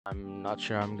I'm not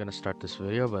sure I'm gonna start this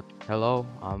video, but hello,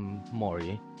 I'm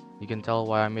Mori. You can tell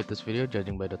why I made this video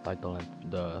judging by the title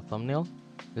and the thumbnail.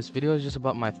 This video is just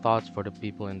about my thoughts for the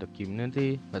people in the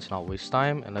community. Let's not waste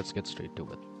time and let's get straight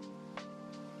to it.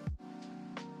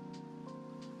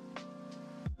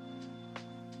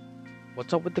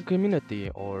 What's up with the community,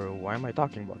 or why am I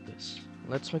talking about this?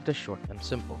 Let's make this short and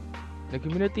simple. The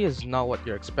community is not what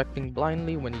you're expecting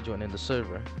blindly when you join in the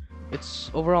server.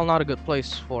 It's overall not a good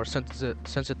place for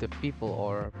sensitive people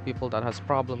or people that has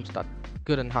problems that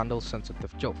couldn't handle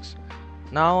sensitive jokes.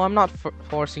 Now, I'm not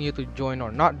forcing you to join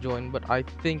or not join, but I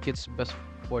think it's best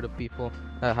for the people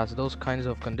that has those kinds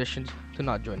of conditions to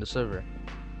not join the server.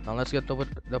 Now let's get to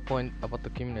the point about the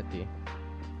community.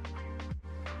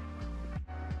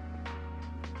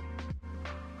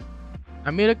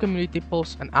 I made a community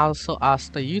post and also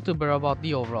asked a YouTuber about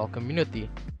the overall community,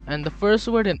 and the first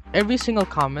word in every single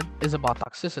comment is about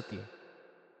toxicity.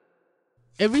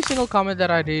 Every single comment that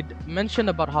I read mentioned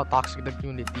about how toxic the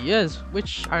community is,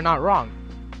 which are not wrong.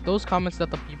 Those comments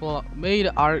that the people made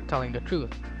are telling the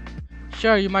truth.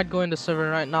 Sure, you might go in the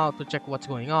server right now to check what's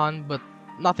going on, but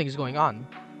nothing's going on.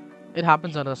 It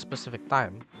happens at a specific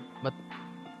time. But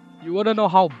you wanna know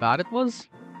how bad it was?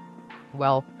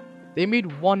 Well, they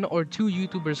made one or two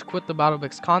YouTubers quit the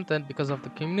BattleBix content because of the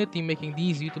community making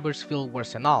these YouTubers feel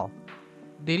worse and all.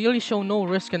 They really show no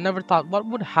risk and never thought what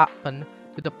would happen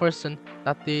to the person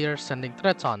that they are sending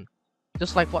threats on.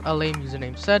 Just like what a lame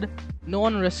username said, no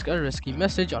one risks a risky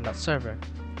message on that server.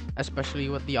 Especially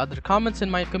with the other comments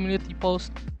in my community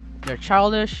post, they're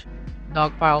childish,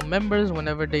 dogpile members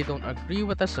whenever they don't agree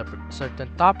with a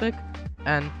certain topic,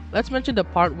 and let's mention the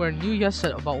part where Nuya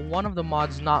said about one of the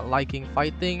mods not liking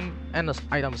fighting and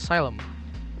item asylum.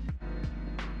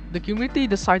 The community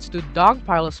decides to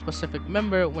dogpile a specific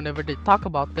member whenever they talk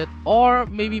about it, or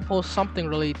maybe post something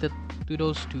related to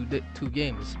those two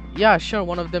games. Yeah, sure,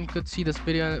 one of them could see this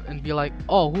video and be like,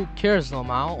 oh, who cares,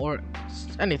 Lomao, or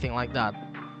anything like that.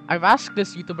 I've asked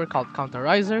this YouTuber called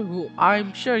Counteriser, who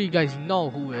I'm sure you guys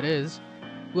know who it is,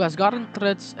 who has gotten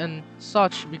threats and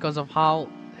such because of how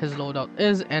his loadout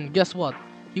is, and guess what?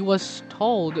 He was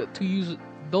told to use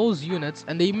those units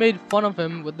and they made fun of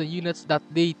him with the units that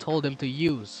they told him to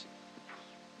use.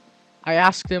 I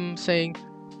asked him saying,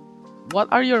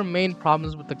 what are your main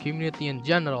problems with the community in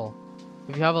general?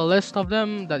 If you have a list of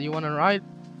them that you want to write,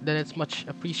 then it's much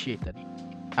appreciated.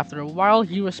 After a while,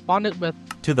 he responded with,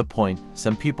 To the point,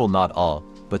 some people, not all,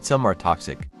 but some are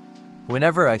toxic.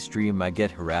 Whenever I stream, I get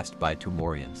harassed by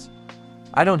Tumorians.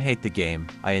 I don't hate the game,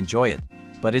 I enjoy it,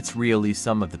 but it's really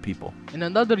some of the people. And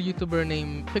another YouTuber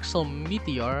named Pixel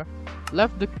Meteor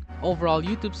left the overall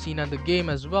YouTube scene and the game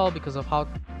as well because of how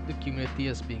the community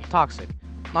is being toxic.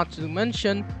 Not to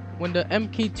mention, when the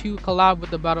MK2 collab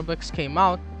with the BattleBix came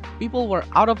out, people were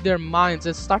out of their minds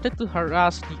and started to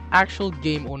harass the actual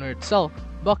game owner itself,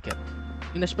 Bucket.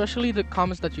 And especially the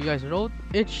comments that you guys wrote,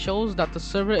 it shows that the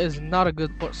server is not a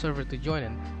good server to join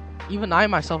in. Even I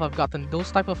myself have gotten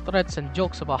those type of threats and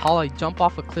jokes about how I jump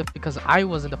off a cliff because I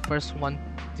wasn't the first one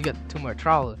to get Tumore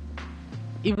travel.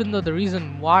 Even though the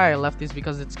reason why I left is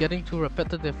because it's getting too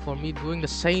repetitive for me doing the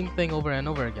same thing over and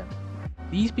over again.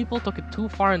 These people took it too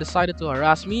far and decided to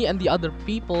harass me and the other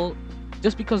people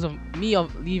just because of me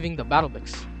leaving the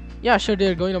BattleBix. Yeah, sure,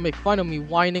 they're going to make fun of me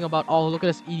whining about, oh, look at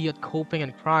this idiot coping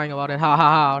and crying about it, ha ha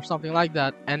ha, or something like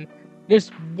that. And there's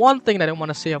one thing that I want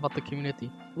to say about the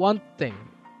community. One thing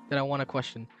that I want to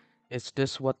question. Is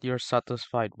this what you're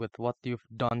satisfied with what you've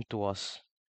done to us?